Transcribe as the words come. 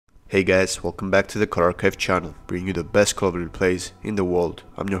Hey guys, welcome back to the COD Archive channel, bringing you the best Call of Duty plays in the world.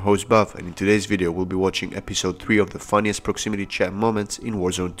 I'm your host Buff, and in today's video we'll be watching episode 3 of the funniest proximity chat moments in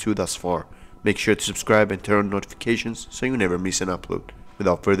Warzone 2 thus far. Make sure to subscribe and turn on notifications so you never miss an upload.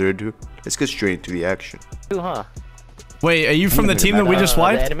 Without further ado, let's get straight into the action. Wait, are you from the team that we just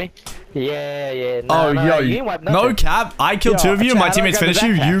wiped? Enemy? Yeah. No, yo, no cap. I killed two of you and my teammates finished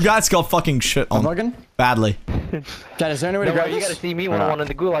you. You guys got fucking shit on badly. Dad, is there any way to grab you gotta see me when I'm in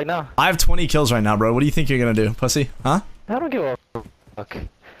the gulag now. I have 20 kills right now, bro. What do you think you're gonna do, pussy? Huh? I don't give a fuck. Is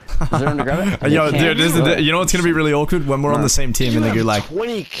there anyone to grab it? Yo, dude, you know what's gonna be really awkward? When we're on the same team in the gulag.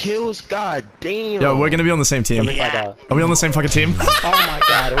 20 kills? God damn. Yo, we're gonna be on the same team. Yeah. Are we on the same fucking team? Oh my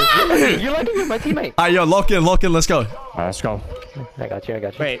god. You're lucky with my teammate. Alright, yo, lock in, let's go. Alright, let's go. I got you.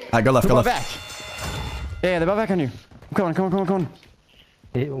 Wait. Alright, go left. Back. Yeah, they're back on you. Come on.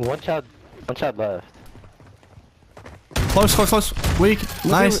 One shot left. Close. Weak.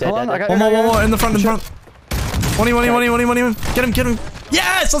 Nice. Hold on, One more. In the front. 20. Get him.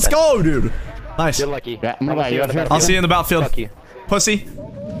 Yes, let's go, dude. Nice. You're lucky. Yeah, I'll see you in the battlefield. Fuck you. Pussy.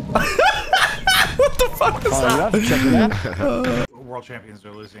 What the fuck is that? World champions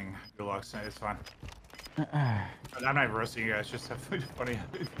are losing. Good luck. It's fine. I'm not roasting you guys. Just have funny.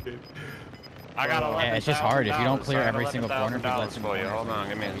 I got a it's just hard if you don't clear every single corner. For you. Hold on,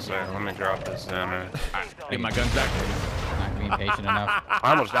 give me a second. Let me drop this down. Get my guns back. Not being patient enough.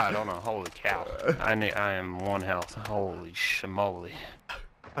 I almost died. Hold on. Holy cow. I am 1 health. Holy shmoly.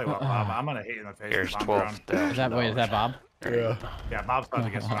 Tell you what, Bob, I'm gonna hit you in the face. Here's if I'm 12. drunk. Is that Bob? Yeah, Bob's about to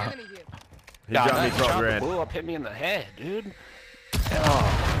get started. He got me from red. Blew up, hit me in the head, dude.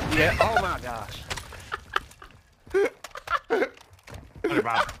 Oh, yeah. Oh my gosh. Hey,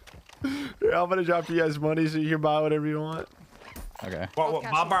 Bob. I'm gonna drop you guys money so you can buy whatever you want. Okay. Well,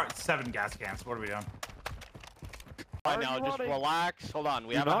 Bob brought 7 gas cans. What are we doing? Right now, just relax. Hold on,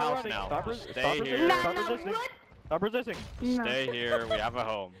 we have a house now. Stay here. Stop resisting. Stay here. We have a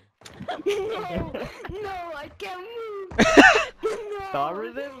home. No, I can't move. Stop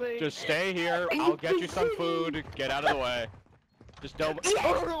resisting. Just stay here. I'll get you some food. Get out of the way. Just don't.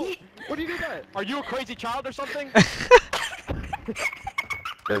 Oh, what do you do that? Are you a crazy child or something?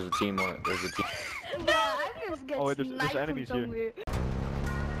 There's a team on it. There's a team. No, I just get there's enemies here. somewhere.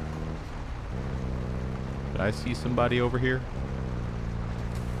 Did I see somebody over here?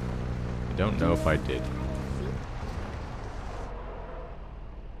 I don't know if I did.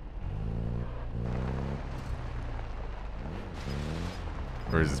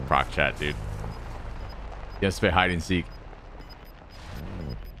 Where is this proc chat, dude? Yes, play hide and seek.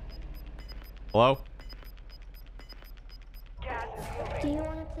 Hello? Do you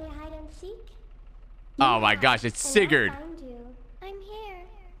want to play hide and seek? Oh my gosh, it's Sigurd. I'm here.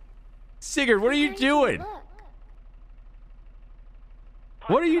 Sigurd, what are you doing? Look.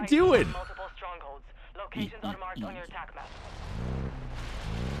 What are you doing? Multiple strongholds. Locations are marked on your attack map.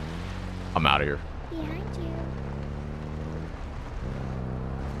 I'm out of here. Behind you.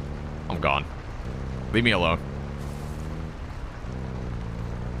 I'm gone. Leave me alone.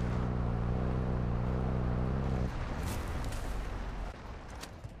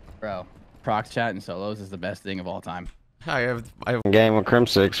 Bro, proc chat and solos is the best thing of all time. I have Game with Crim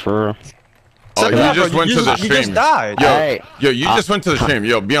 6 for. Oh, you just went to the stream. You just died. Yo, you just went to the stream.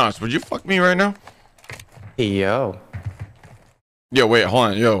 Yo, be honest. Would you fuck me right now? Yo, wait, hold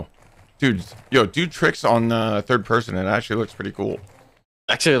on. Yo, dude. Yo, do tricks on third person. It actually looks pretty cool.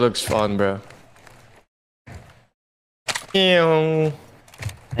 actually, it looks fun, bro. Ain't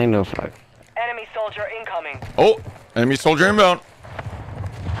no fuck. Enemy soldier incoming. Oh, enemy soldier inbound.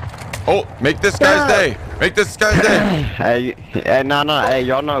 Oh, make this guy's day. Make this guy's day. Hey, no. Hey,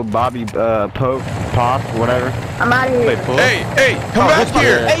 y'all know Bobby, Pope, Pop, whatever. I'm out of here. Hey, come back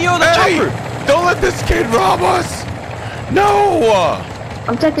here. Hey, yo, the chopper. Don't let this kid rob us. No.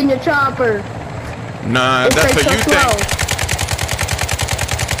 I'm taking your chopper. Nah, It's that's like what you so think.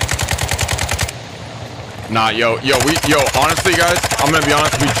 Nah, yo, honestly, guys, I'm gonna be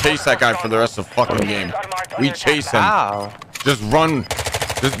honest, we chase that guy for the rest of the fucking game. We chase him. Just run.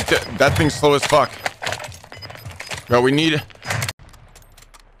 That thing's slow as fuck. Bro, we need...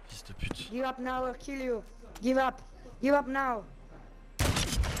 Give up now or kill you. Give up. Give up now.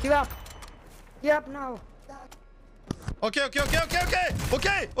 Give up. Give up now. Okay,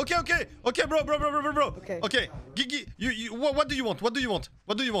 bro. Okay. Gigi, what do you want?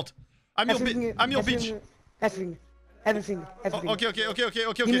 I'm your bitch. Everything. Okay.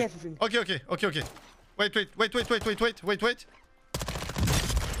 Give me everything. Okay. Wait.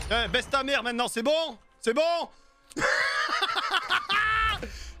 Baisse ta mère maintenant, c'est bon?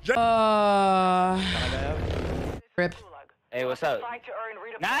 Rip. Hey, what's up?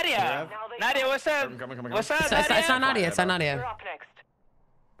 Nadia! Nadia, what's up? What's up, Nadia? It's not Nadia. It's not Nadia. You're up next.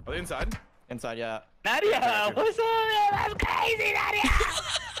 Are they inside? Inside, yeah. Nadia, what's up? That's crazy, Nadia!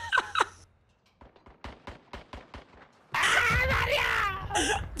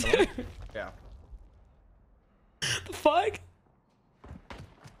 Dude, Yeah. the fuck?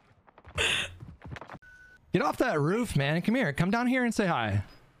 Get off that roof, man. Come here. Come down here and say hi.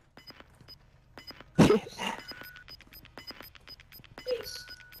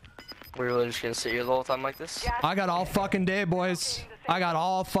 We're really just gonna sit here the whole time like this? I got all fucking day, boys. I got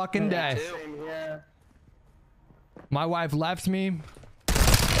all fucking day. My wife left me.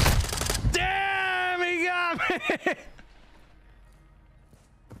 Damn, he got me.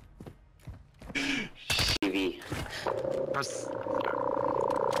 TV.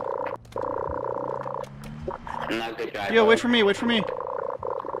 Not good guy. Yo, wait for me, wait for me.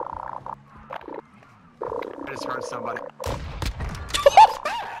 I just heard somebody.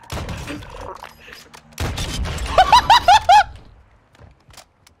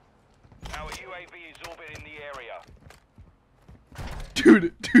 Our UAV is orbiting the area.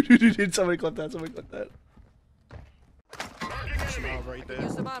 Dude, somebody clip that, somebody clip that. Right there.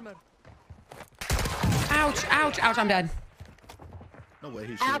 Ouch, ouch, ouch, I'm dead. No way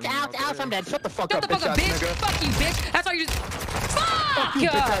he's Ouch, shooting me ouch, out ouch, there. I'm dead. Shut the fuck up, up, bitch. nigga. Fuck you, bitch. That's all you just. Fuck! You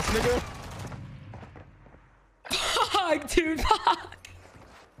bitch ass nigga. Fuck, dude, fuck.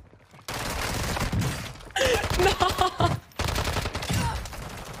 No.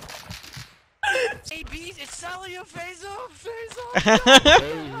 Hey, bees, it's Sally, face off, face off.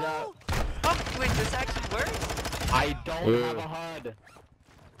 Oh, wait, this actually works? I don't have a HUD.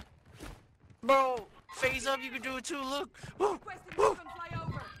 Bro, phase up, you can do it too, look. Woo, woo.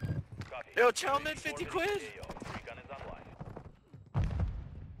 Yo, Chelman, 50 quid.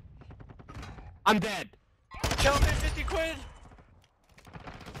 I'm dead. Chelman, 50 quid.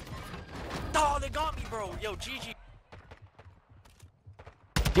 Oh, they got me, bro. Yo, GG.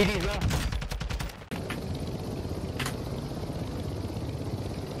 GG's up.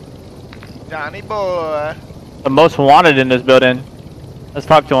 Johnny boy. The most wanted in this building. Let's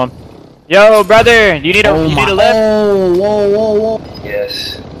talk to him. Yo, brother, you need a lift? Whoa.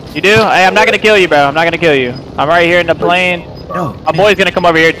 Yes. You do? Hey, I'm not gonna kill you, bro. I'm not gonna kill you. I'm right here in the plane. My boy's gonna come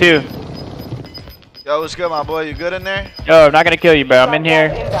over here too. Yo, what's good, my boy? You good in there? Yo, I'm not gonna kill you, bro. I'm in here.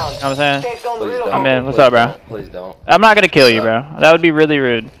 You know what I'm saying? I'm in. What's up, bro? Please don't. I'm not gonna kill you, bro. That would be really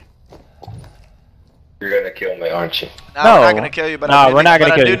rude. You're gonna kill me, aren't you? No, No. we're not gonna kill you, but No, I do we're need, not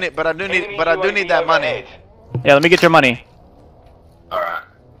gonna but kill I do you. need, but I do need that money. Yeah, let me get your money. Alright.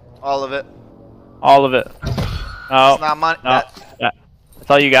 All of it. All of it. No. It's not money. No. That's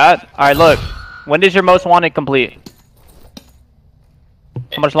all you got? Alright, look. When does your most wanted complete?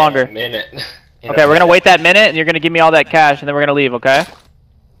 How much longer? A minute. Okay, we're gonna wait that minute, and you're gonna give me all that cash, and then we're gonna leave, okay?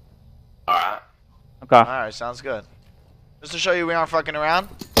 Alright. Okay. Alright, sounds good. Just to show you we aren't fucking around.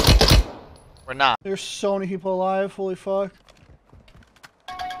 We're not. There's so many people alive, holy fuck.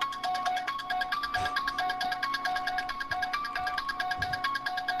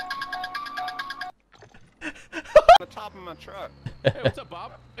 The top of my truck. Hey, what's up,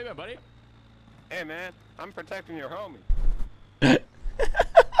 Bob? Hey, man, buddy. Hey, man, I'm protecting your homie.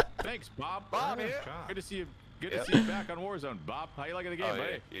 Thanks, Bob. Bob here. Good to see you. Good to see you back on Warzone, Bob. How you liking the game,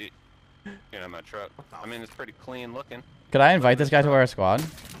 buddy? You know my truck. I mean, it's pretty clean looking. Could I invite this guy to our squad?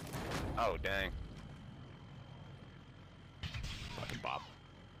 Oh, dang. Fucking Bob.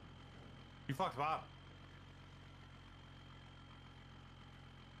 You fucked Bob.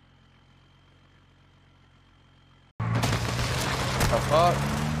 The fuck?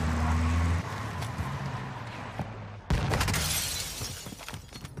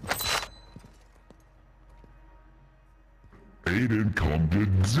 Aiden, come to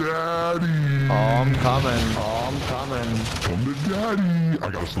daddy. Oh, I'm coming. Oh, I'm coming. Come to daddy. I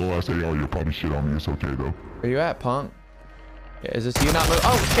got a slow ass AR. You'll probably shit on me. It's okay though. Where you at, punk? Yeah, is this you not moving?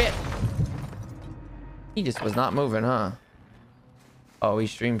 Oh, shit! He just was not moving, huh? Oh,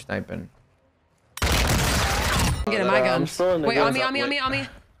 he's stream sniping. I'm getting my guns. Wait, on me.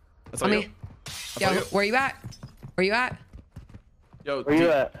 That's On all me. Yo, where you at? Where you at? Yo, Where you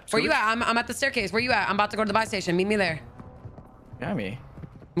at? Where you at? I'm at the staircase. Where you at? I'm about to go to the buy station. Meet me there. Yeah, me.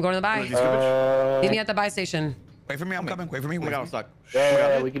 I'm going to the buy. Meet me at the buy station. Wait for me, I'm coming. Wait for me. Oh my god, I'm stuck.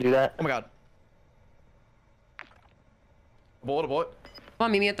 Yeah, we can do that. Oh my god. A bullet. Come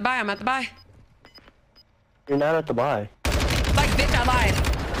on, meet me at the buy. I'm at the buy. You're not at the buy. Like, bitch, I lied.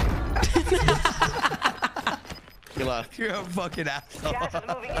 You left. You're a fucking asshole. Gas is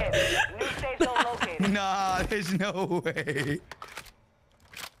moving in. New safe zone located. Nah, there's no way.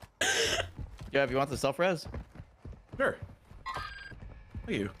 Yeah, if you want the self-res. Sure.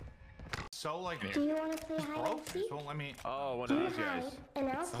 are you? So like, Do you want to say hi? broke. Just won't let me. Oh, one of those guys. And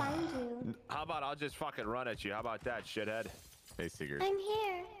I'll find you. How about I'll just fucking run at you? How about that, shithead? Hey, Sigurd. I'm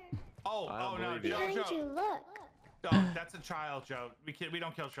here. Oh, no, Joe, Behind Joe. you, look. Oh, that's a child, Joe. We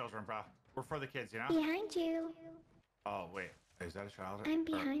don't kill children, bro. We're for the kids, you know? Behind you. Oh, wait. Is that a child? I'm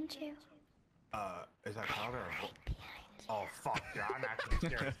behind you. Is that a child or Oh, fuck, yeah. I'm actually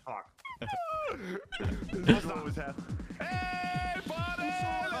scared as fuck. That's what was happening. Hey, buddy!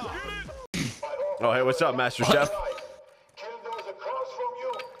 Let's get it! Oh, hey, what's up, Master Chef?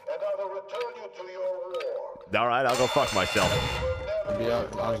 All right, I'll go fuck myself. Yeah,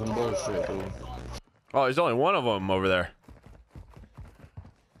 on some bullshit, dude. Oh, there's only one of them over there.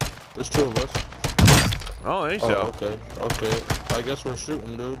 There's two of us. Oh, I think so. Okay. I guess we're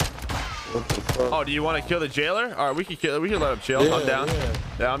shooting, dude. What the fuck? Oh, do you want to kill the jailer? All right, we can kill. We can let him chill. Yeah, I'm down. yeah.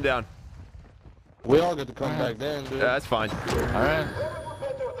 Yeah, I'm down. We all get to come back then, dude. Yeah, that's fine. All right.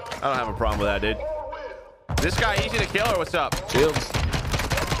 I don't have a problem with that, dude. This guy easy to kill or what's up? Chills.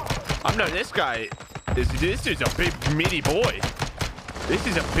 I'm not. This guy. This dude's a big meaty boy. This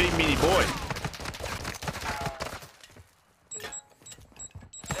is a big meaty boy.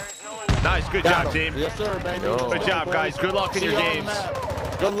 Nice, good job, team. Yes, sir, baby. Good job, guys. Good luck in your games.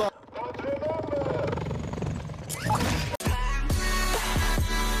 Good luck.